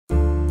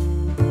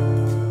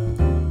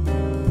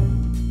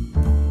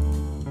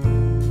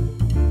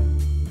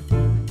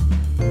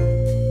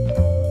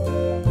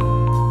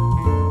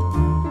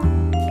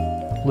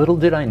Little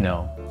did I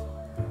know,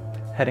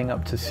 heading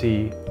up to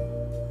see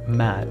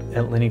Matt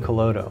at Linne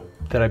Calodo,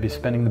 that I'd be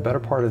spending the better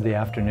part of the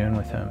afternoon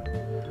with him,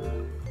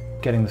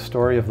 getting the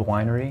story of the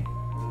winery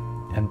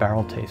and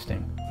barrel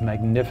tasting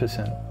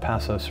magnificent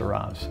Paso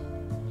Robles.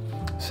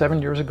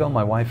 7 years ago,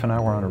 my wife and I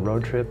were on a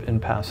road trip in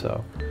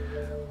Paso.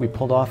 We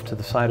pulled off to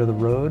the side of the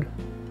road,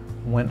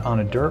 went on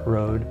a dirt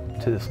road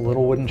to this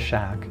little wooden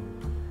shack,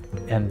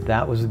 and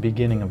that was the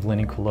beginning of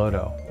Linne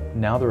Calodo.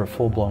 Now they're a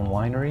full-blown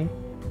winery,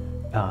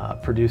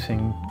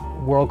 producing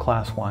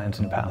world-class wines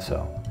in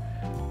Paso.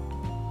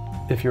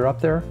 If you're up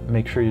there,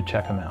 make sure you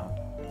check them out.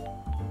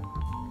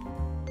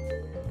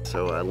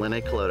 So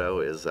Linne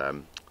Calodo is,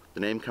 the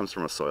name comes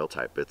from a soil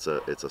type. It's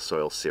a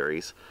soil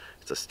series.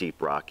 It's a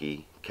steep,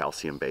 rocky,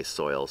 calcium-based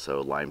soil,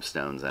 so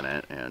limestone's in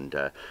it, and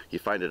you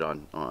find it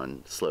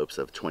on slopes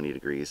of 20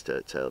 degrees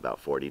to about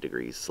 40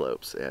 degrees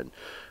slopes. And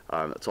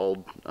it's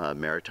old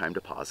maritime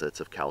deposits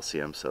of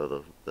calcium,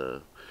 so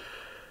the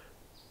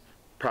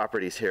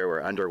properties here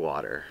were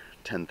underwater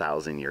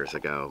 10,000 years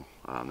ago.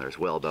 There's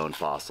whalebone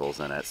fossils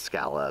in it,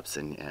 scallops,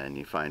 and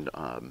you find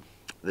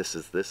this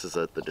is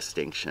the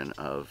distinction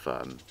of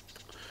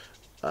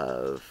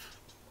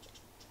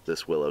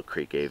this Willow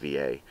Creek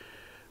AVA.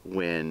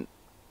 When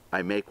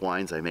I make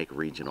wines, I make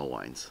regional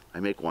wines. I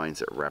make wines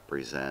that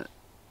represent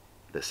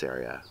this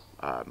area.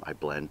 I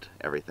blend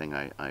everything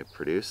I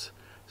produce.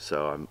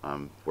 So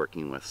I'm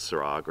working with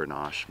Syrah,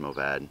 Grenache,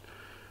 Mourvèdre.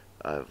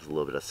 I have a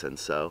little bit of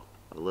Cinsault,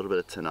 a little bit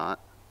of Tannat.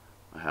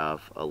 I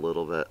have a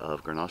little bit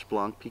of Grenache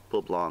Blanc,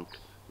 Picpoul Blanc,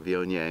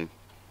 Viognier,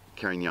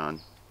 Carignan,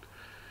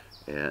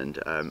 and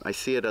I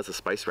see it as a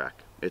spice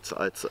rack. It's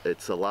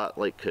a lot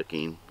like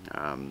cooking.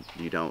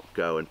 You don't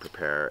go and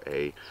prepare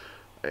a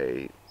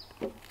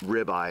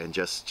ribeye and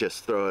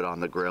just throw it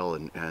on the grill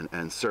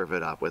and serve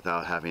it up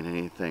without having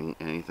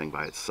anything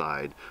by its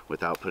side,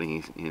 without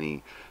putting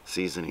any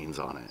seasonings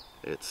on it.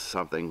 It's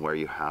something where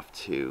you have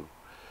to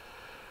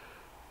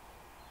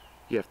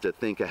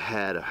think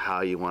ahead of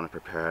how you want to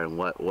prepare and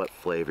what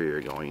flavor you're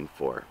going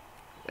for.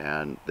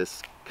 And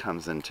this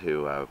comes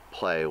into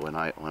play when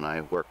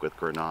I work with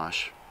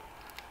Grenache.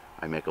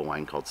 I make a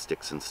wine called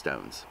Sticks and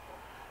Stones.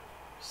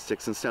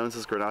 Sticks and Stones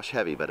is Grenache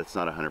heavy, but it's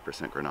not 100%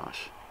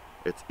 Grenache.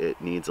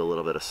 It needs a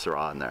little bit of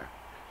Syrah in there.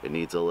 It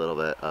needs a little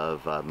bit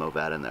of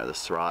Mourvèdre in there. The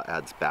Syrah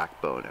adds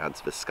backbone,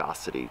 adds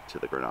viscosity to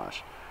the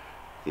Grenache.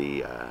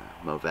 The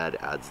Mourvèdre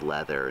adds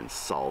leather and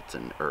salt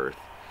and earth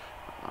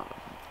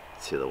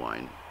to the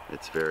wine.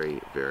 It's very,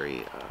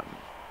 very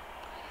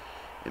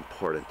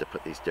important to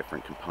put these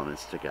different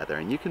components together,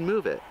 and you can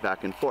move it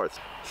back and forth.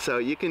 So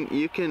you can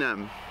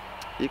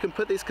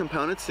put these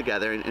components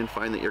together and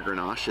find that your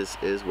Grenache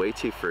is way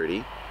too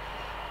fruity,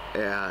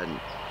 and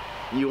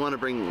you want to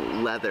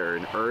bring leather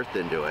and earth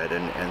into it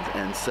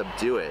and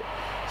subdue it.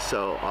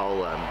 So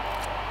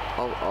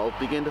I'll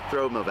begin to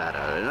throw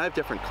Mourvèdre, and I have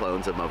different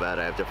clones of Mourvèdre.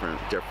 I have different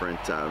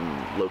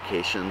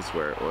locations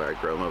where I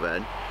grow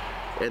Mourvèdre,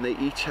 and they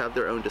each have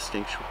their own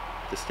distinct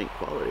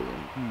quality.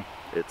 And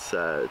it's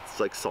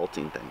like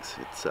salting things.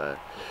 It's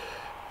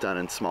done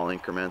in small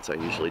increments. I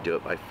usually do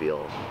it by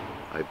feel.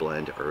 I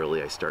blend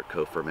early. I start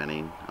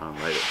co-fermenting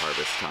right at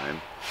harvest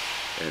time,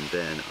 and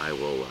then I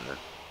will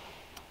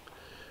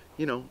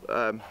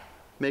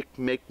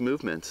make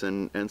movements,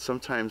 and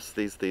sometimes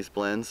these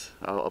blends,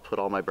 I'll put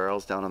all my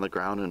barrels down on the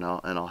ground, and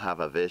I'll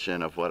have a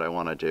vision of what I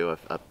want to do.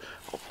 I'll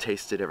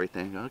tasted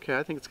everything. Okay,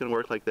 I think it's going to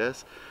work like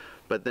this.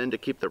 But then to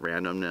keep the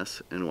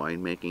randomness in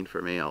winemaking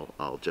for me,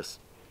 I'll just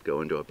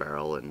go into a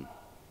barrel and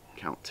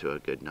count to a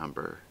good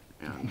number,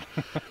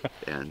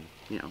 and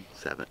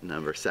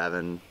number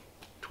 7,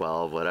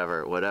 12,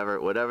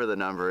 whatever the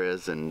number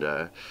is, and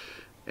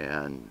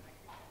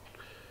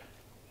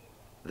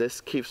this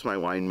keeps my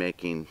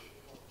winemaking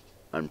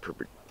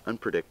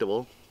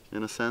unpredictable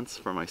in a sense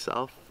for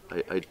myself.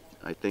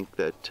 I think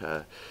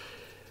that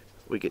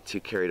we get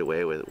too carried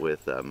away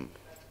with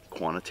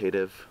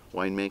quantitative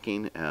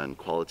winemaking, and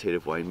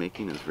qualitative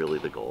winemaking is really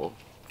the goal.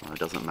 It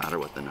doesn't matter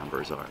what the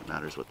numbers are, it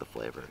matters what the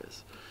flavor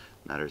is.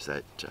 It matters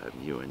that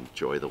you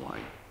enjoy the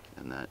wine,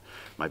 and that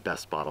my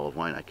best bottle of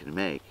wine I can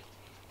make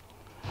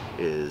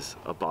is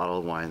a bottle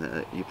of wine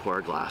that you pour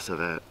a glass of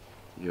it,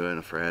 you and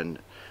a friend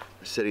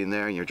are sitting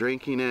there and you're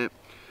drinking it,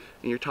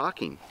 and you're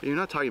talking. You're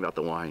not talking about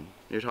the wine.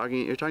 You're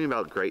talking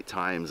about great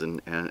times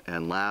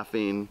and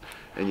laughing,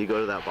 and you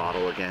go to that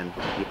bottle again,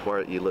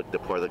 you look to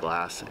pour the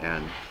glass,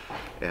 and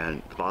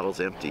the bottle's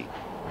empty.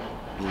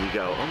 And you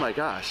go, oh my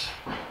gosh,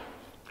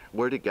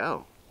 where'd it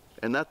go?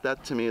 And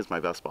that to me is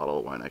my best bottle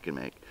of wine I can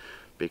make,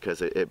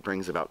 because it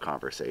brings about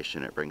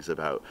conversation, it brings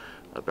about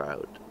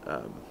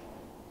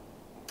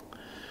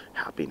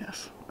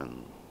happiness.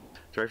 And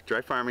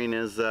dry farming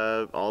is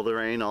all the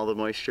rain, all the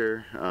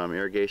moisture,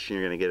 irrigation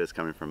you're going to get is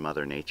coming from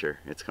Mother Nature.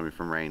 It's coming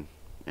from rain.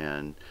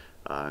 And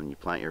you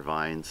plant your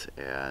vines,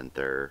 and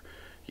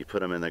you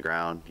put them in the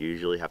ground. You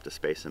usually have to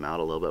space them out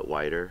a little bit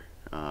wider.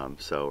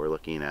 So we're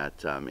looking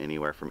at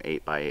anywhere from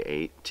 8 by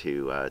 8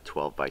 to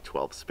 12 by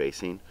 12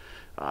 spacing.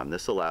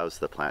 This allows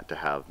the plant to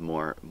have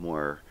more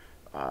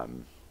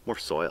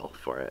soil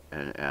for it,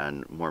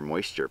 and more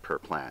moisture per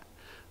plant.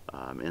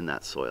 in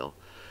that soil.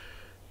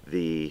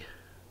 The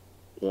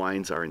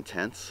wines are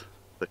intense.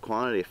 The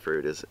quantity of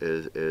fruit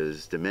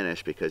is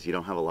diminished because you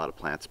don't have a lot of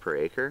plants per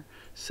acre.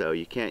 So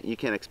you can't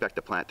expect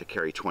a plant to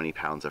carry 20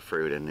 pounds of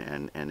fruit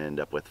and end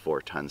up with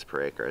 4 tons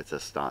per acre. It's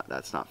just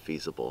that's not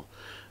feasible.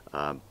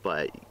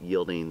 But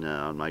yielding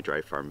on my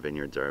dry farm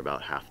vineyards are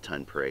about ½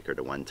 ton per acre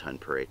to 1 ton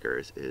per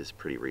acre is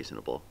pretty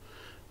reasonable.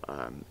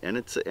 And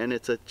it's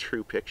a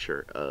true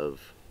picture of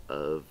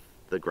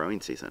the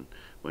growing season.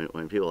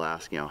 When people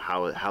ask,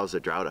 how's the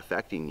drought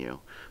affecting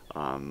you?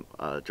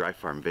 A dry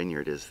farm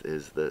vineyard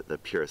is the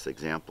purest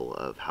example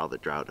of how the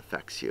drought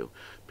affects you,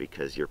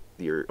 because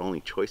your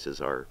only choices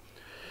are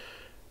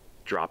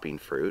dropping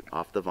fruit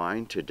off the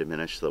vine to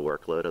diminish the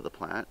workload of the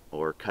plant,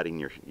 or cutting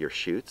your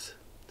shoots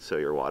so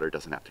your water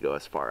doesn't have to go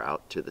as far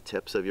out to the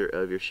tips of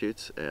your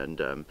shoots,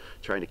 and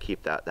trying to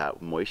keep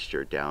that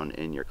moisture down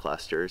in your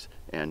clusters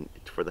and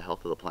for the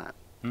health of the plant.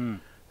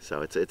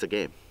 So it's a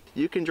game.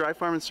 You can dry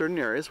farm in certain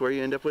areas where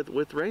you end up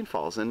with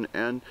rainfalls,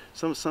 and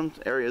some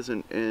areas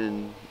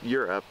in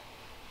Europe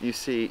you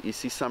see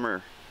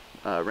summer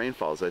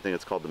rainfalls. I think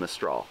it's called the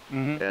Mistral.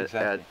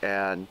 Exactly.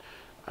 And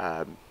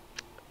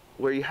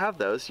where you have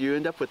those, you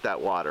end up with that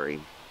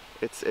watering.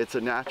 It's a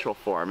natural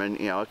form, and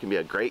it can be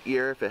a great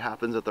year if it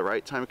happens at the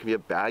right time. It can be a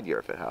bad year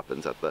if it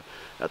happens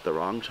at the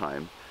wrong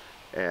time.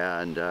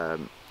 And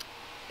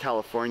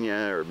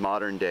California, or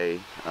modern day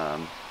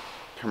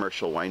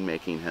commercial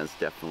winemaking, has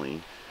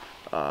definitely,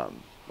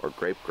 or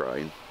grape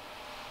growing,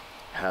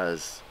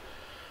 has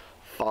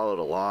followed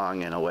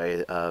along in a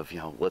way of,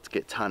 let's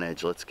get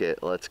tonnage,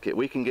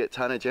 we can get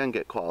tonnage and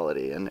get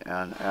quality, and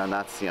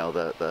that's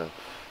the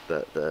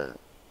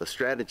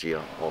strategy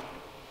all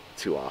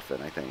too often,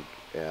 I think.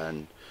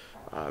 And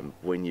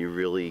when you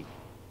really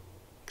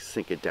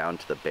sink it down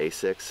to the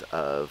basics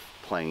of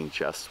playing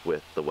just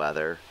with the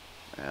weather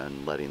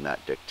and letting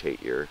that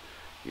dictate your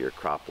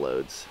crop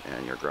loads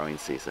and your growing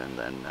season,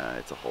 then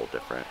it's a whole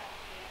different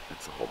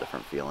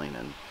feeling.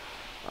 And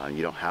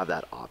you don't have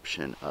that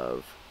option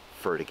of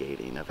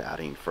fertigating, of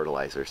adding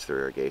fertilizers through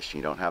irrigation.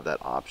 You don't have that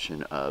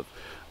option of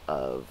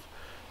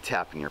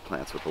tapping your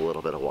plants with a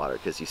little bit of water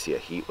because you see a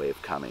heat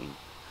wave coming.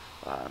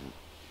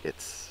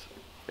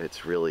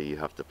 It's really, you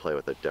have to play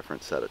with a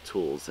different set of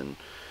tools, and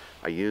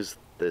I use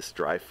this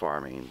dry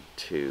farming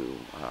to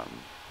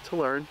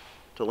learn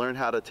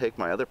how to take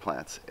my other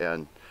plants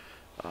and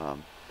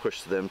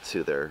push them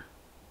to their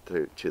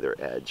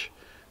edge.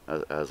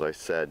 As I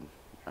said,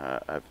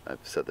 I've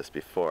said this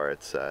before.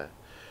 It's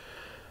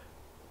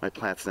my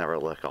plants never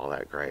look all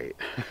that great,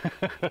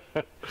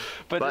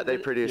 but they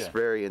produce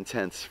very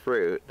intense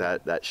fruit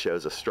that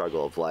shows a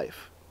struggle of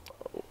life.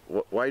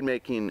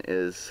 Winemaking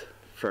is,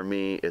 for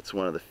me, it's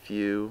one of the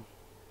few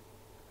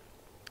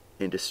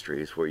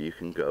industries where you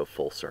can go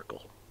full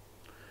circle,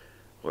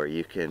 where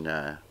you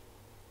can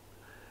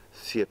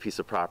see a piece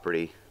of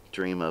property,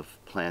 dream of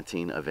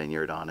planting a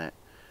vineyard on it,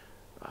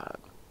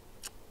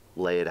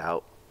 lay it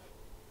out,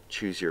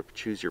 choose your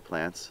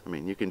plants. I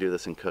mean, you can do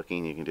this in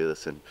cooking, you can do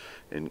this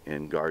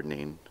in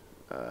gardening.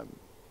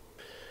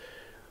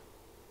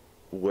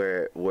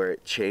 Where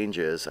it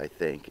changes, I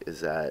think,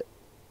 is that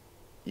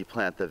you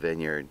plant the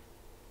vineyard.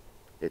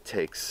 It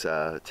takes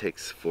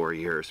 4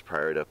 years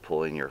prior to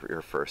pulling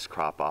your first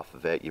crop off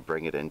of it. You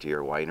bring it into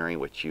your winery,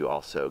 which you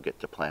also get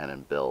to plan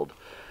and build,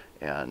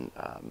 and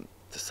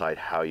decide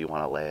how you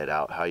want to lay it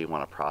out, how you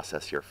want to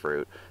process your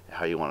fruit,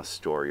 how you want to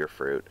store your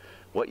fruit,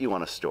 what you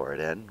want to store it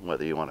in,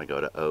 whether you want to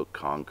go to oak,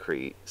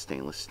 concrete,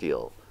 stainless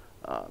steel.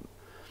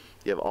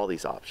 You have all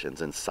these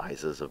options and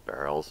sizes of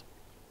barrels.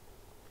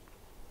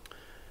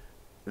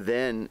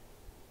 Then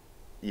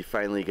you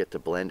finally get to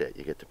blend it.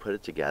 You get to put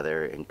it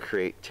together and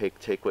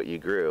take what you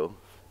grew,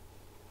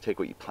 take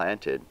what you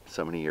planted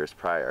so many years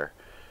prior,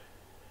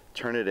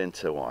 turn it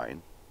into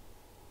wine,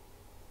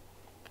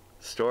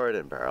 store it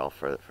in barrel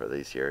for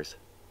these years,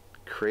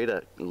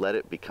 let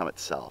it become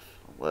itself.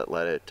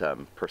 Let it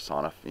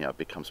it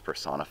becomes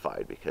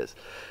personified, because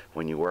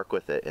when you work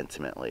with it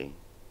intimately,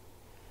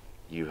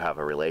 you have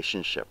a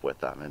relationship with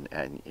them,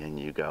 and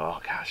you go, oh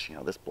gosh,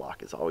 this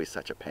block is always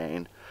such a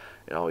pain.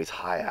 It's always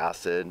high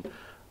acid.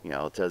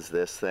 It does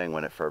this thing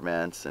when it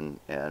ferments,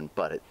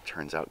 but it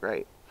turns out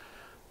great.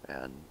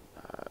 And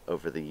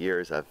over the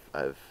years,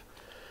 I've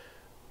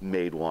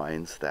made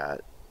wines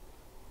like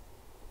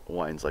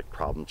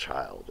Problem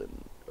Child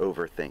and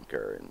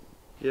Overthinker. And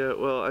yeah,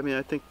 well, I mean,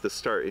 I think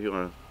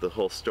the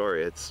whole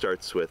story, it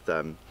starts with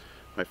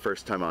my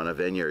first time on a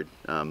vineyard,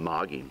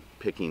 mogging,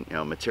 picking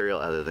material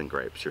other than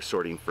grapes. You're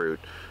sorting fruit.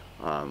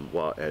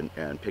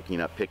 And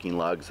picking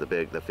lugs, the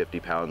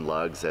 50-pound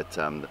lugs that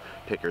the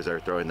pickers are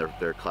throwing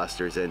their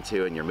clusters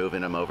into, and you're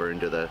moving them over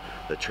into the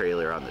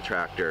trailer on the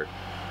tractor.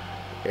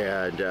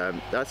 And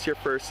that's your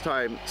first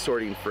time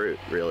sorting fruit,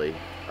 really.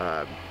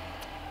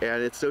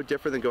 And it's so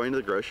different than going to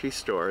the grocery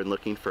store and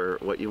looking for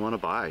what you want to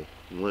buy.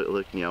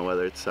 Look,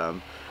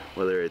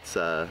 whether it's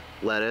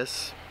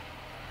lettuce,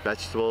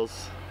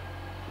 vegetables,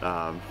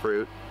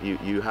 fruit,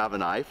 you have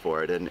an eye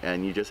for it,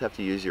 and you just have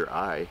to use your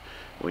eye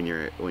when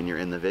you're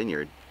in the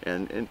vineyard.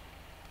 And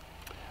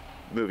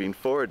moving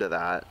forward to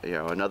that, you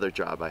know, another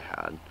job I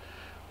had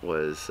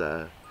was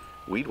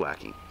weed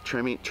whacking.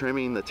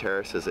 Trimming the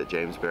terraces at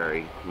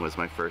Jamesbury was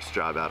my first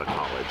job out of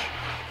college,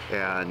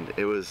 and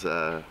it was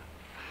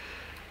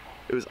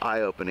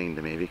eye-opening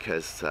to me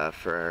because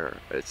for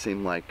it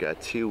seemed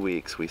like 2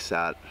 weeks we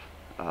sat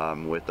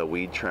with a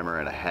weed trimmer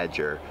and a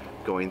hedger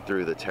going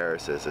through the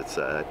terraces. It's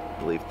I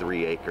believe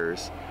 3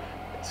 acres,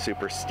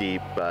 super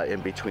steep in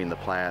between the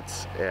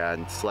plants,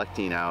 and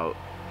selecting out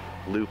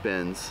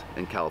lupins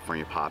and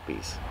California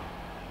poppies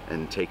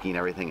and taking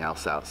everything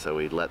else out. So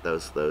we'd let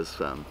those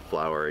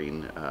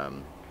flowering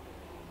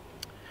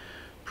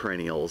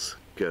perennials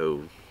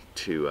go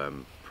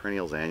to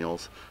perennials,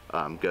 annuals,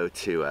 go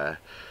to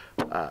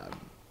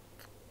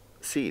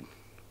seed,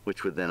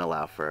 which would then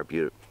allow for a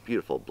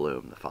beautiful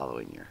bloom the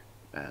following year.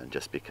 And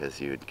just because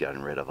you'd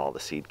gotten rid of all the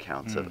seed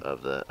counts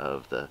of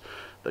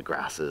the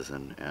grasses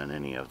and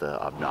any of the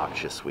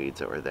obnoxious weeds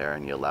that were there,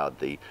 and you allowed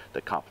the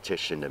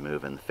competition to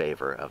move in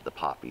favor of the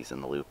poppies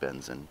and the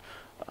lupins, and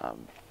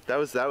that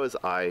was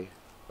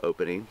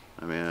eye-opening.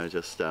 I mean, I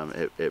just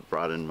it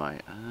brought in my,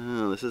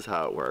 oh, this is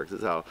how it works.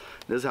 This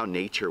is how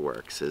nature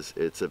works.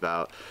 It's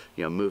about,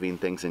 you know, moving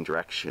things in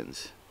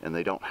directions, and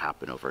they don't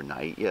happen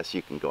overnight. Yes,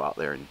 you can go out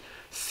there and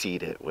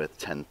seed it with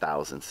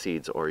 10,000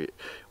 seeds, or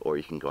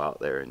you can go out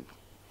there and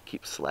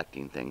keep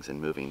selecting things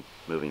and moving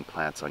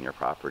plants on your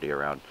property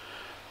around.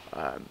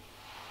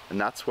 And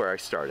that's where I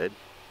started.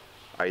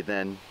 I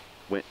then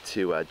went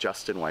to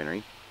Justin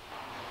Winery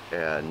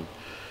and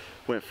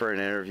went for an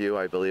interview,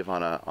 I believe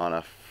on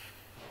a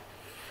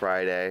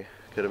Friday.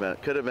 Could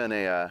have been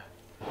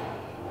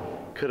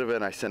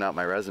I sent out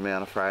my resume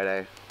on a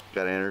Friday,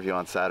 got an interview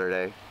on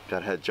Saturday,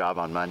 got a job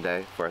on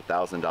Monday for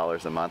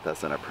 $1,000 a month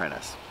as an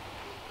apprentice.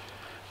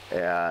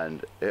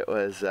 And it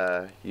was,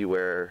 you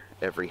wear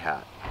every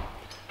hat.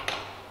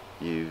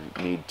 You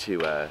need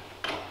to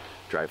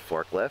drive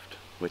forklift,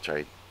 which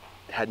I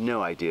had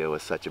no idea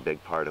was such a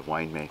big part of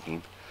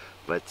winemaking.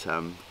 But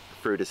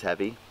fruit is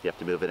heavy. You have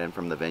to move it in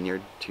from the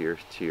vineyard to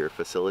your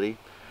facility.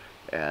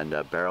 And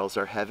barrels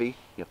are heavy.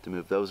 You have to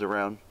move those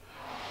around.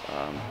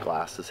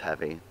 Glass is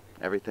heavy.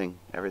 Everything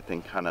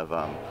kind of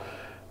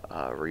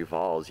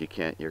revolves.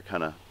 You're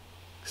kind of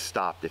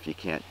stopped if you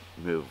can't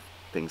move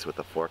things with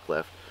a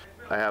forklift.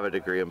 I have a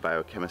degree in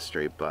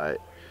biochemistry, but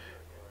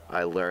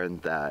I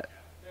learned that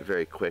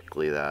very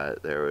quickly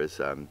that there was,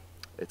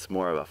 it's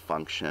more of a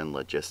function,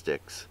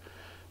 logistics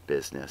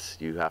business.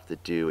 You have to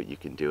do what you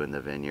can do in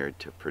the vineyard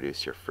to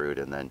produce your fruit,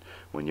 and then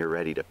when you're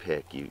ready to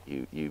pick,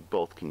 you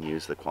both can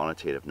use the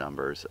quantitative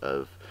numbers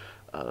of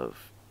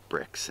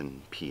Brix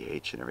and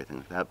pH and everything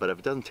like that. But if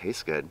it doesn't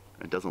taste good,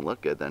 it doesn't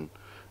look good, then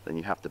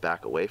you have to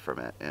back away from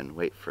it and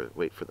wait for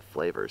the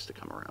flavors to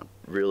come around.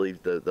 Really,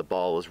 the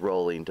ball was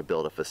rolling to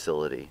build a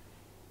facility.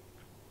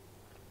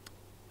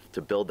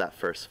 To build that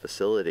first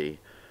facility,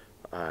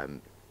 I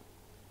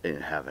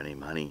didn't have any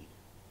money.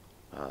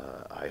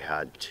 I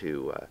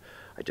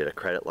did a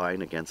credit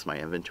line against my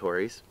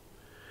inventories.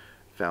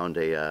 Found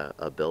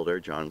a builder,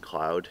 John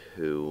Cloud,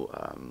 who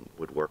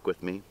would work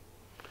with me,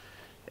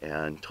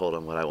 and told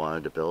him what I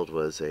wanted to build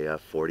was a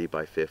 40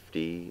 by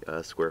 50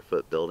 square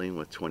foot building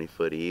with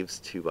 20-foot eaves,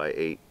 2 by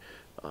 8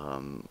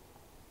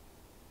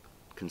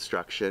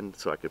 construction,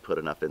 so I could put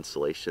enough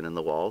insulation in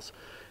the walls,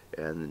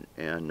 and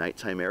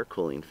nighttime air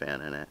cooling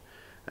fan in it.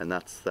 And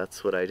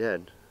that's what I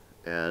did.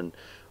 And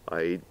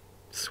I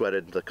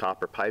sweated the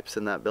copper pipes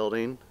in that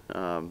building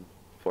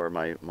for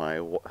my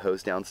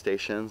hose down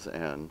stations,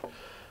 and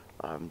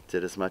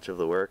did as much of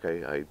the work.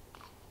 I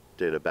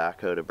did a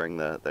backhoe to bring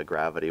the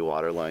gravity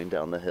water line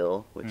down the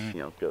hill, which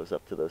you know, goes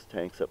up to those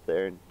tanks up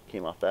there, and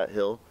came off that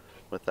hill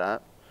with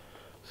that.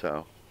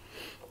 So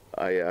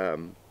I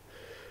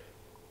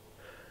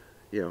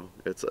you know,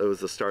 it was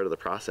the start of the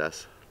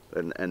process,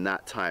 and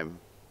that time,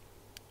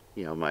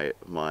 you know,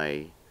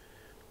 my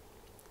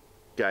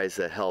guys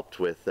that helped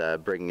with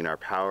bringing our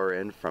power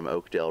in from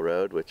Oakdale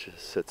Road, which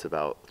sits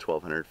about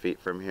 1,200 feet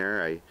from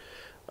here,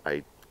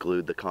 I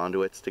glued the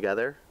conduits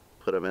together,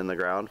 put them in the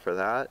ground for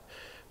that.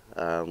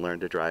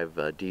 Learned to drive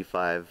a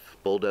D5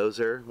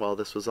 bulldozer while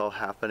this was all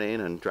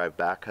happening, and drive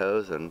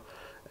backhoes,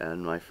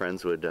 and my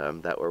friends would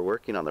that were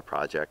working on the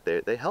project,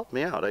 they helped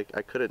me out. I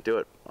couldn't do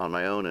it on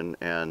my own,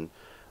 and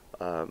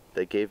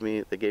they gave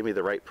me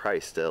the right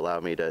price to allow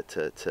me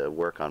to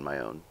work on my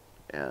own.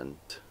 And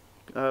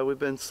we've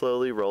been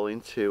slowly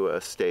rolling to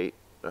estate,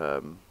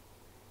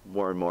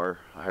 more and more,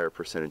 a higher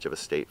percentage of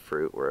estate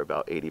fruit. We're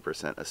about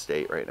 80%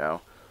 estate right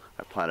now.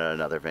 I planted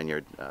another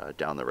vineyard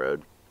down the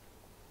road.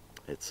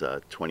 It's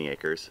 20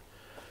 acres.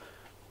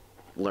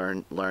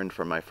 Learned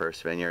from my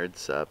first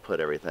vineyards, put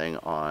everything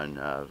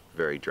on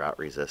very drought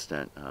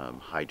resistant,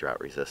 high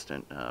drought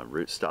resistant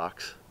root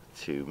stocks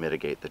to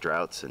mitigate the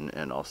droughts,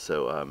 and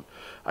also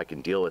I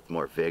can deal with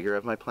more vigor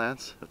of my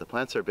plants. If the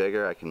plants are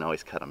bigger, I can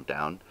always cut them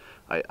down.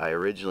 I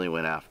originally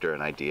went after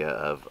an idea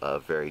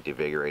of very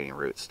devigorating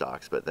root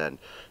stocks, but then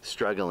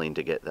struggling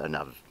to get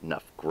enough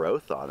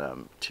growth on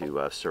them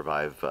to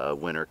survive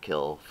winter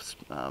kill,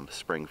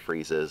 spring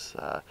freezes,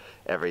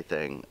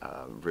 everything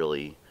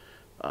really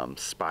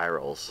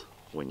spirals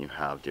when you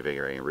have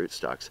devigorating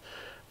rootstocks.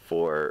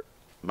 For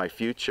my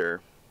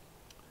future,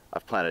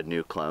 I've planted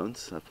new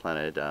clones. I've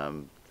planted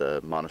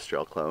the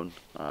Monastrell clone,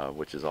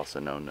 which is also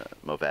known as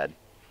Mourvedre.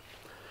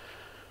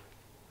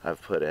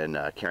 I've put in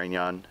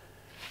Carignan,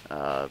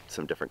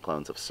 some different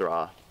clones of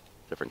Syrah,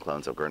 different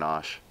clones of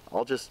Grenache.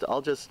 I'll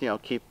just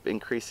keep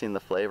increasing the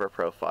flavor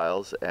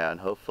profiles and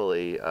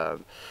hopefully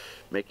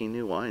making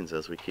new wines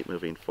as we keep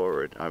moving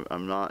forward.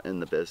 I'm not in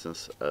the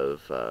business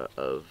of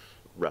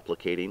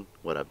replicating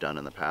what I've done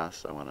in the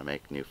past. I want to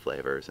make new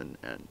flavors and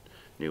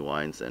new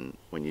wines. And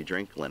when you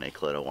drink Linne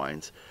Calodo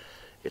wines,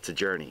 it's a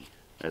journey.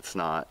 It's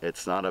not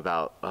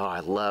about, oh, I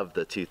love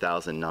the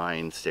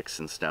 2009 Sticks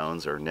and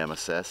Stones or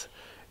Nemesis.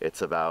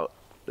 It's about,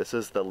 this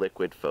is the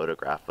liquid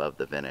photograph of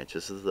the vintage.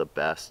 This is the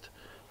best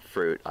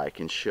fruit I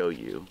can show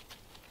you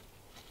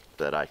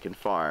that I can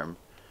farm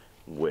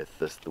with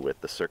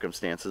the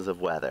circumstances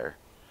of weather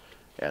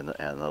and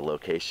the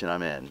location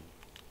I'm in,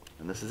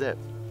 and this is it.